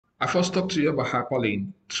I first talked to you about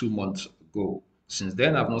Hyperlane 2 months ago. Since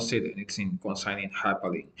then, I've not said anything concerning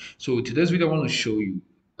Hyperlane. So today's video, I want to show you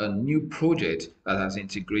a new project that has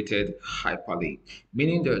integrated Hyperlane,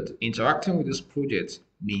 meaning that interacting with this project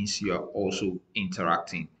means you are also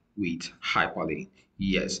interacting with Hyperlane.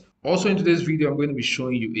 Yes. Also in today's video, I'm going to be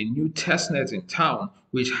showing you a new testnet in town,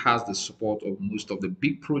 which has the support of most of the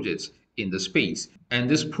big projects in the space. And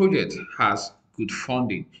this project has good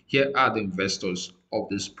funding. Here are the investors of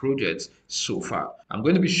this project so far. I'm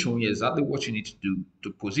going to be showing you exactly what you need to do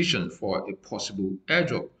to position for a possible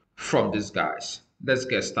airdrop from these guys. Let's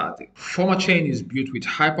get started. Former Chain is built with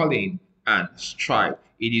Hyperlane and Stride.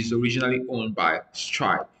 It is originally owned by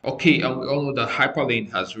Stride. Okay, and we all know that Hyperlane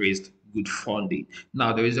has raised good funding.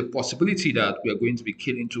 Now, there is a possibility that we are going to be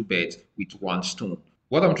killing two birds with one stone.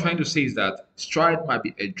 What I'm trying to say is that Stride might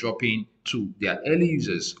be dropping to their early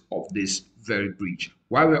users of this very bridge,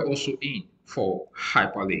 while we're also in for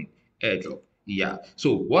Hyperlane airdrop. Yeah.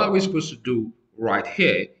 So what are we supposed to do right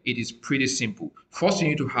here? It is pretty simple. First, you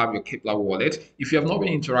need to have your Kepler wallet. If you have not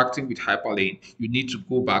been interacting with Hyperlane, you need to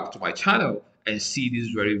go back to my channel and see this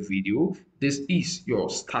very video. This is your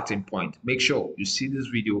starting point. Make sure you see this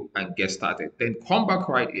video and get started. Then come back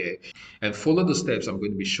right here and follow the steps I'm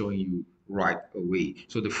going to be showing you right away.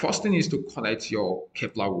 So the first thing is to connect your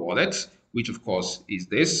Kepler wallet, which of course is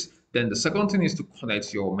this. Then the second thing is to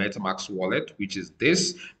connect your MetaMask wallet, which is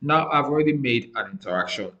this. Now I've already made an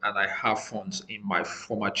interaction and I have funds in my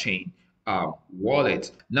former chain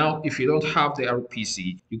wallet. Now, if you don't have the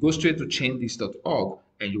RPC, you go straight to chainlist.org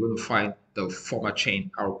and you're going to find the former chain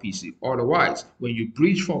RPC. Otherwise, when you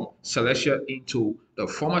bridge from Celestia into the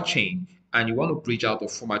former chain and you want to bridge out the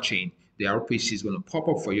former chain, the RPC is going to pop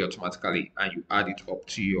up for you automatically and you add it up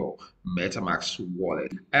to your MetaMask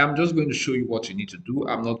wallet. I'm just going to show you what you need to do.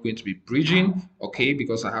 I'm not going to be bridging, okay,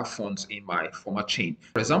 because I have funds in my former chain.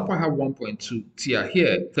 For example, I have 1.2 tier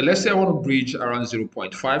here. So let's say I want to bridge around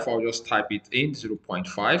 0.5. I'll just type it in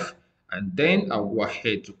 0.5 and then I'll go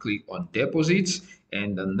ahead to click on deposits.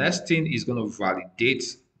 And the next thing is going to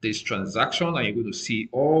validate this transaction and you're going to see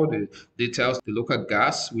all the details, the local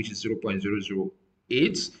gas, which is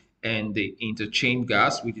 0.008. and the interchain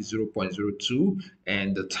gas, which is 0.02,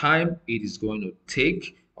 and the time it is going to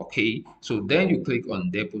take. Okay, so then you click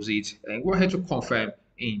on deposit and go ahead to confirm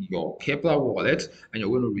in your Kepler wallet and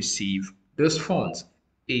you're going to receive those funds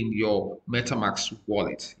in your MetaMask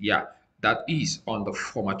wallet. Yeah, that is on the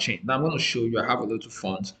former chain. Now I'm going to show you I have a little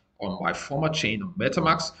funds on my former chain of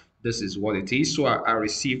MetaMask. This is what it is. So I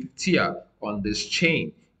received tier on this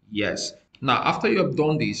chain. Yes. Now, after you have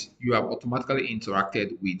done this, you have automatically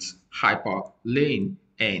interacted with Hyperlane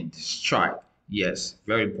and Stride. Yes,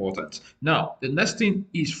 very important. Now, the next thing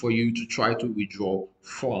is for you to try to withdraw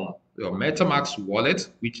from your MetaMask wallet,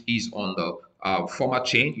 which is on the former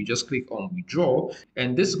chain. You just click on withdraw,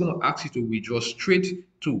 and this is going to ask you to withdraw straight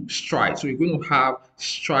to Stride. So you're going to have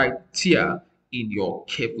Stride tier in your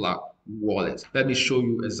Kepler wallet. Let me show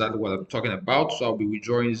you exactly what I'm talking about. So I'll be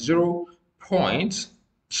withdrawing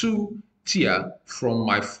 0.2 tier from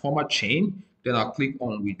my former chain. Then I'll click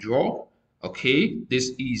on withdraw. Okay,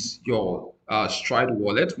 this is your Stride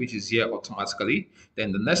wallet, which is here automatically.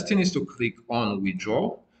 Then the next thing is to click on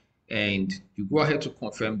withdraw and you go ahead to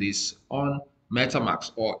confirm this on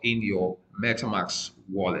MetaMask or in your MetaMask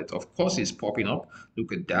wallet. Of course, it's popping up.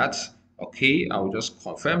 Look at that. Okay, I'll just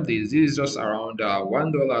confirm this. This is just around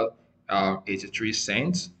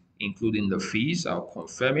 $1.83, including the fees. I'll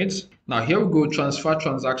confirm it. Now here we go, transfer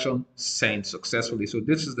transaction sent successfully. So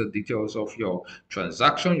this is the details of your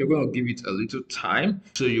transaction. You're going to give it a little time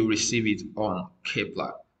so you receive it on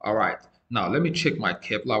Kepler. All right, now let me check my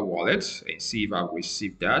Kepler wallet and see if I've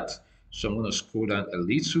received that. So I'm going to scroll down a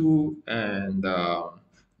little and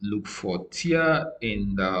look for tier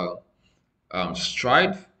in the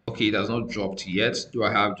Stride. Okay, it has not dropped yet. Do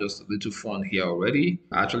I have just a little fund here already?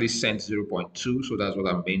 I actually sent 0.2, so that's what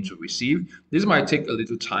I'm meant to receive. This might take a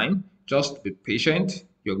little time. Just be patient.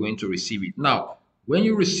 You're going to receive it. Now, when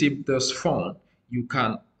you receive this fund, you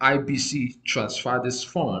can IBC transfer this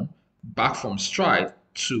fund back from Stride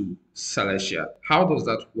to Celestia. How does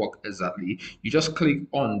that work exactly? You just click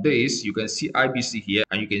on this. You can see IBC here,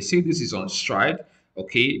 and you can see this is on Stride.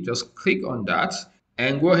 Okay, just click on that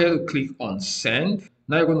and go ahead and click on send.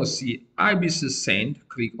 Now you're going to see IBC send.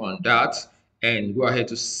 Click on that and go ahead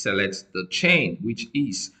to select the chain, which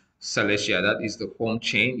is Celestia. That is the home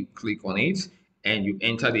chain. You click on it and you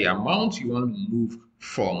enter the amount you want to move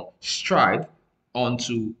from Stride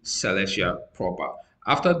onto Celestia proper.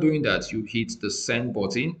 After doing that, you hit the send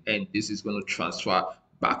button and this is going to transfer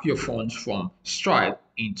back your funds from Stride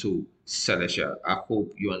into Celestia. I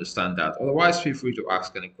hope you understand that. Otherwise, feel free to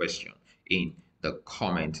ask any question in the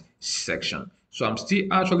comment section. So I'm still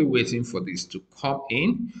actually waiting for this to come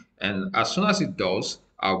in, and as soon as it does,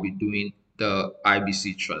 I'll be doing the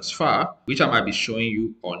IBC transfer, which I might be showing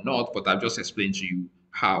you or not, but I've just explained to you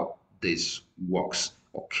how this works.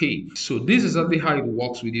 Okay, so this is exactly how it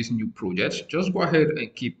works with this new project. Just go ahead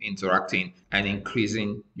and keep interacting and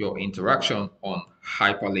increasing your interaction on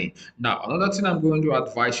Hyperlane. Now, another thing I'm going to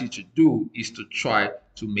advise you to do is to try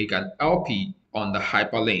to make an LP on the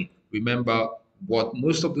Hyperlane. Remember what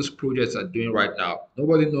most of these projects are doing right now.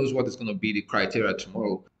 Nobody knows what is going to be the criteria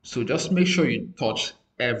tomorrow. So just make sure you touch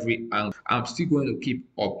every angle. I'm still going to keep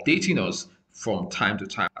updating us from time to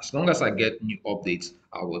time. As long as I get new updates,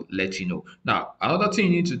 I will let you know. Now, another thing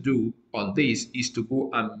you need to do on this is to go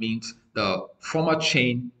and mint the former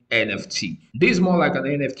chain NFT. This is more like an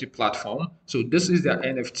NFT platform. So this is their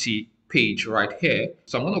NFT page right here.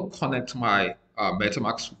 So I'm going to connect my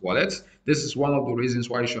MetaMask wallet. This is one of the reasons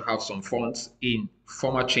why you should have some funds in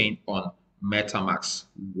former chain on MetaMask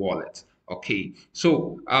wallet. Okay,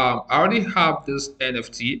 so I already have this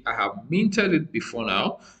NFT. I have minted it before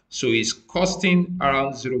now. So it's costing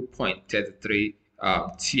around 0.33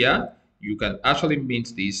 tier. You can actually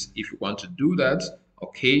mint this if you want to do that.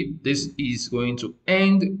 Okay, this is going to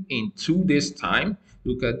end in 2 days time.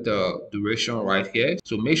 Look at the duration right here.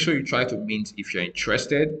 So make sure you try to mint if you're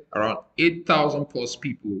interested. Around 8,000 plus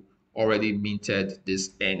people already minted this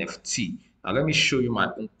NFT. Now let me show you my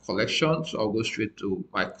own collection. So I'll go straight to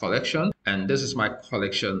my collection, and this is my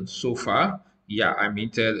collection so far. Yeah, I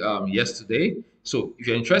minted yesterday. So if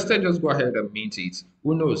you're interested, just go ahead and mint it.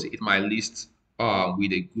 Who knows, it might list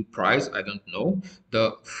with a good price. I don't know.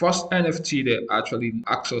 The first NFT they actually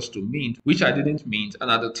asked us to mint, which I didn't mint, and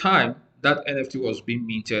at the time that NFT was being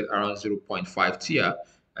minted around 0.5 tier,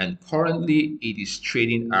 and currently it is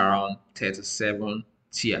trading around 37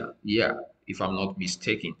 tier. Yeah, if I'm not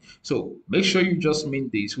mistaken. So make sure you just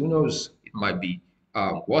mint this. Who knows, it might be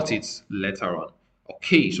worth it later on.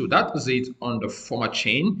 Okay, so that is it on the former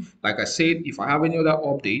chain. Like I said, if I have any other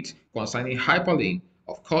update concerning Hyperlane,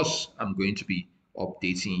 of course, I'm going to be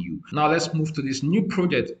updating you. Now let's move to this new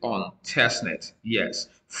project on Testnet. Yes,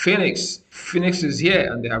 Fhenix. Fhenix is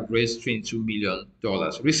here and they have raised $22 million.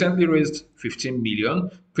 Recently raised 15 million,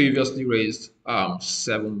 previously raised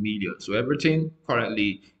 7 million. So everything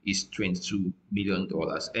currently is $22 million,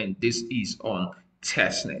 and this is on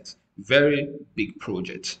Testnet. Very big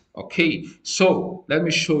project. Okay, so let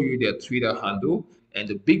me show you their Twitter handle and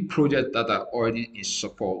the big project that are already in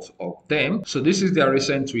support of them. So this is their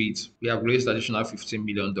recent tweet. We have raised additional $15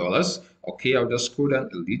 million. Okay, I'll just scroll down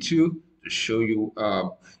a little to show you.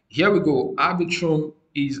 Here we go. Arbitrum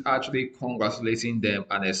is actually congratulating them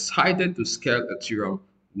and excited to scale Ethereum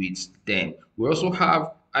with them. We also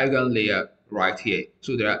have EigenLayer right here.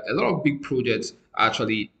 So there are a lot of big projects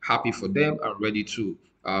actually happy for them and ready to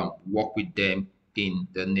work with them in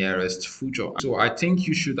the nearest future. So I think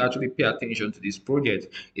you should actually pay attention to this project.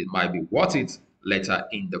 It might be worth it later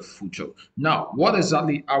in the future. Now, what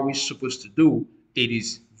exactly are we supposed to do? It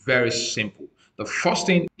is very simple. The first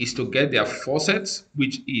thing is to get their faucets,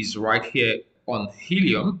 which is right here on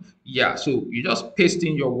Helium. Yeah, so you just paste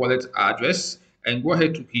in your wallet address and go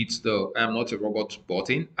ahead to hit the I am not a robot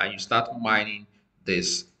button, and you start mining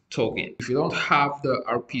this token. If you don't have the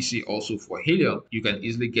RPC also for Helium, you can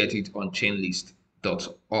easily get it on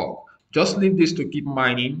chainlist.org. Just leave this to keep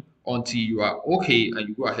mining until you are okay and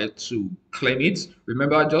you go ahead to claim it.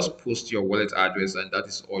 Remember, just post your wallet address and that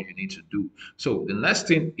is all you need to do. So the next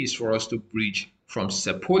thing is for us to bridge from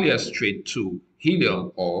Sepolia straight to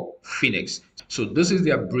Helium or Fhenix. So this is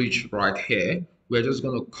their bridge right here. We're just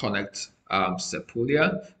going to connect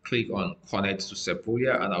Sepolia. Click on connect to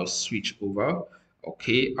Sepolia and I'll switch over.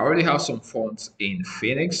 Okay, I already have some funds in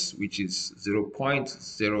Fhenix, which is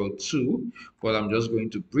 0.02, but I'm just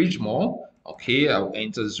going to bridge more. Okay, I'll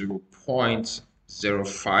enter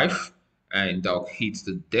 0.05 and I'll hit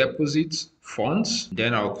the deposit funds.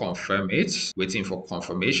 Then I'll confirm it, waiting for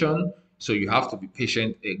confirmation. So you have to be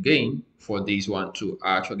patient again for this one to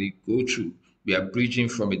actually go through. We are bridging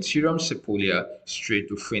from Ethereum Sepolia straight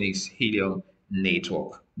to Fhenix Helium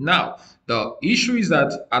network. Now, the issue is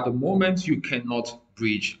that at the moment you cannot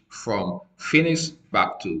bridge from Fhenix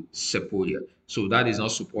back to Sepolia. So that is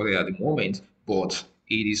not supported at the moment, but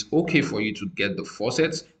it is okay for you to get the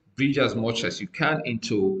faucets, bridge as much as you can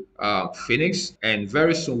into Fhenix, and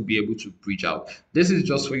very soon be able to bridge out. This is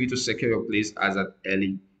just for you to secure your place as an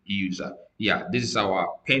early user. Yeah, this is our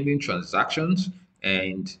pending transactions,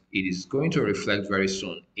 and it is going to reflect very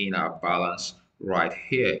soon in our balance right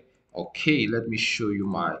here. Okay, let me show you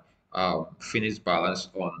my Phenix balance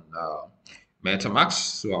on MetaMask.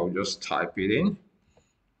 So I'll just type it in,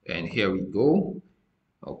 and here we go.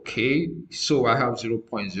 Okay, so I have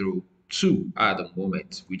 0.02 at the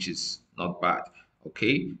moment, which is not bad.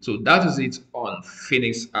 Okay, so that is it on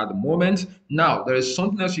Phenix at the moment. Now, there is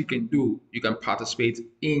something else you can do. You can participate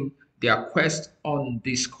in their quest on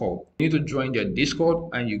Discord. You need to join their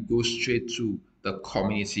Discord and you go straight to the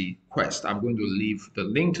community quest. I'm going to leave the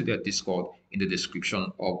link to their Discord in the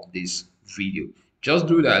description of this video. Just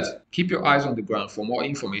do that. Keep your eyes on the ground for more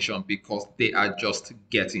information because they are just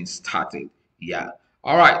getting started. Yeah.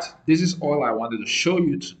 All right. This is all I wanted to show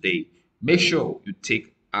you today. Make sure you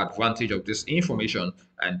take advantage of this information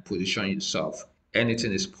and position yourself.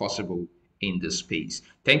 Anything is possible in this space.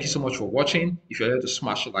 Thank you so much for watching. If you're here to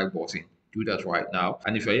smash the like button, do that right now.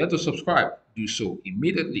 And if you're here to subscribe, do so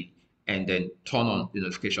immediately and then turn on the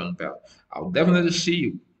notification bell. I'll definitely see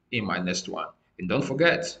you in my next one. And don't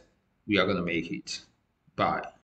forget, we are going to make it. Bye.